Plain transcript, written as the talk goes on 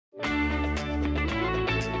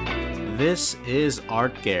This is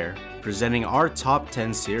ARTGER, presenting our top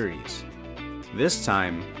 10 series. This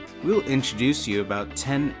time, we'll introduce you about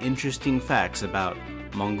 10 interesting facts about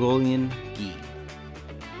Mongolian ghee.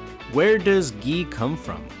 Where does ghee come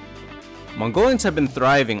from? Mongolians have been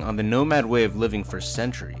thriving on the nomad way of living for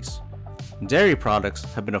centuries. Dairy products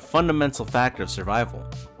have been a fundamental factor of survival.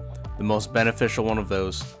 The most beneficial one of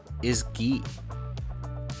those is ghee.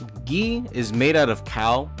 Ghee is made out of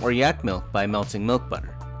cow or yak milk by melting milk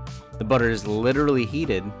butter. The butter is literally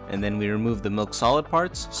heated and then we remove the milk solid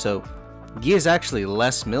parts, so ghee is actually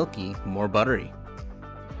less milky, more buttery.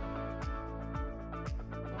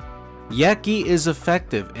 Yak ghee is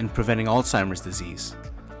effective in preventing Alzheimer's disease.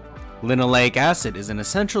 Linoleic acid is an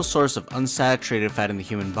essential source of unsaturated fat in the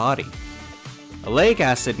human body. Oleic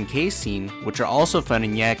acid and casein, which are also found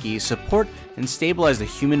in yak ghee, support and stabilize the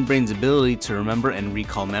human brain's ability to remember and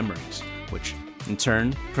recall memories, which in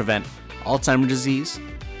turn prevent Alzheimer's disease,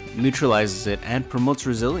 neutralizes it, and promotes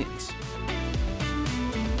resilience.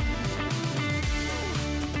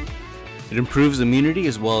 It improves immunity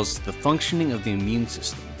as well as the functioning of the immune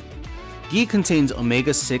system. Ghee contains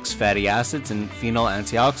omega-6 fatty acids and phenol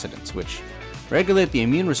antioxidants, which regulate the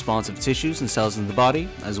immune response of tissues and cells in the body,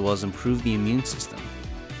 as well as improve the immune system.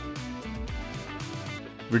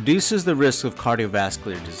 Reduces the risk of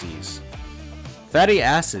cardiovascular disease. Fatty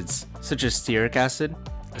acids, such as stearic acid,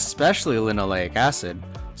 especially linoleic acid,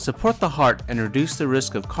 support the heart and reduce the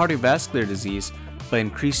risk of cardiovascular disease by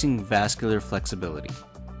increasing vascular flexibility.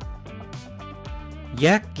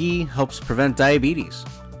 Yak ghee helps prevent diabetes.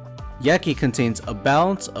 Yak ghee contains a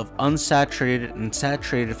balance of unsaturated and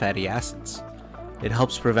saturated fatty acids. It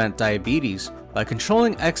helps prevent diabetes by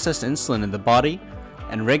controlling excess insulin in the body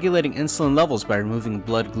and regulating insulin levels by removing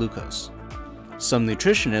blood glucose. Some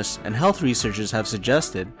nutritionists and health researchers have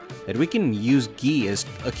suggested that we can use ghee as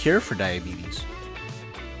a cure for diabetes.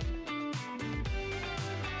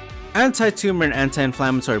 Anti-tumor and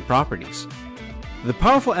anti-inflammatory properties. The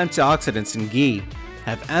powerful antioxidants in ghee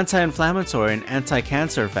have anti-inflammatory and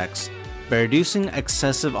anti-cancer effects by reducing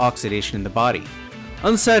excessive oxidation in the body.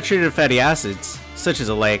 Unsaturated fatty acids, such as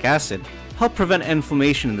oleic acid, help prevent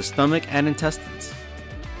inflammation in the stomach and intestines.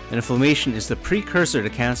 Inflammation is the precursor to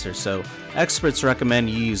cancer, so experts recommend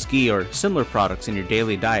you use ghee or similar products in your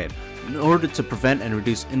daily diet in order to prevent and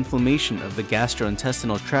reduce inflammation of the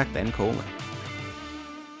gastrointestinal tract and colon.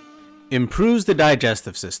 Improves the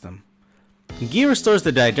digestive system. Ghee restores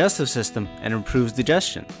the digestive system and improves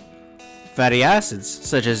digestion. Fatty acids,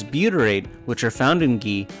 such as butyrate, which are found in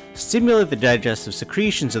ghee, stimulate the digestive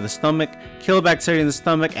secretions of the stomach, kill bacteria in the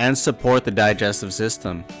stomach, and support the digestive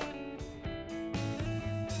system.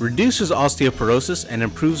 Reduces osteoporosis and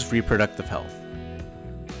improves reproductive health.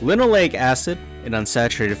 Linoleic acid, an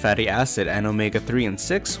unsaturated fatty acid, and omega-3 and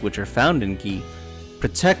 6, which are found in ghee,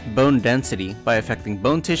 protect bone density by affecting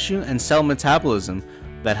bone tissue and cell metabolism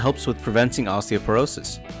that helps with preventing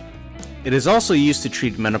osteoporosis. It is also used to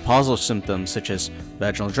treat menopausal symptoms such as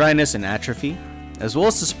vaginal dryness and atrophy, as well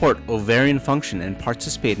as to support ovarian function and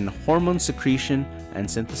participate in hormone secretion and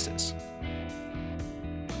synthesis.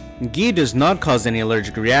 Ghee does not cause any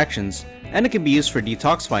allergic reactions, and it can be used for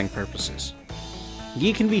detoxifying purposes.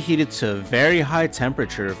 Ghee can be heated to a very high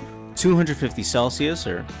temperature of 250 Celsius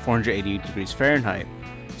or 480 degrees Fahrenheit,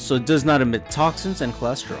 so it does not emit toxins and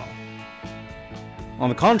cholesterol. On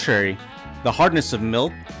the contrary, the hardness of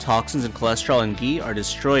milk, toxins, and cholesterol in ghee are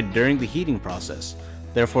destroyed during the heating process.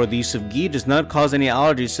 Therefore, the use of ghee does not cause any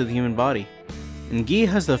allergies to the human body. And ghee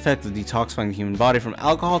has the effect of detoxifying the human body from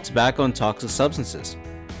alcohol, tobacco, and toxic substances.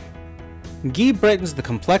 Ghee brightens the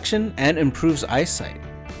complexion and improves eyesight.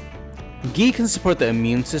 Ghee can support the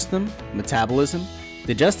immune system, metabolism,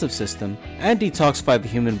 digestive system, and detoxify the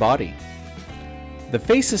human body. The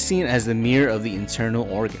face is seen as the mirror of the internal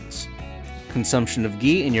organs. Consumption of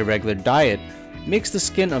ghee in your regular diet makes the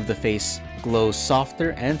skin of the face glow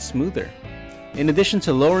softer and smoother. In addition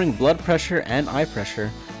to lowering blood pressure and eye pressure,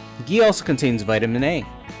 ghee also contains vitamin A,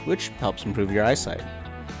 which helps improve your eyesight.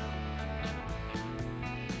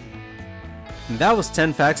 And that was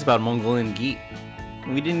 10 facts about Mongolian ghee.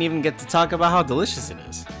 We didn't even get to talk about how delicious it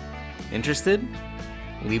is. Interested?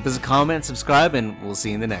 Leave us a comment, subscribe, and we'll see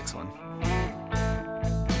you in the next one.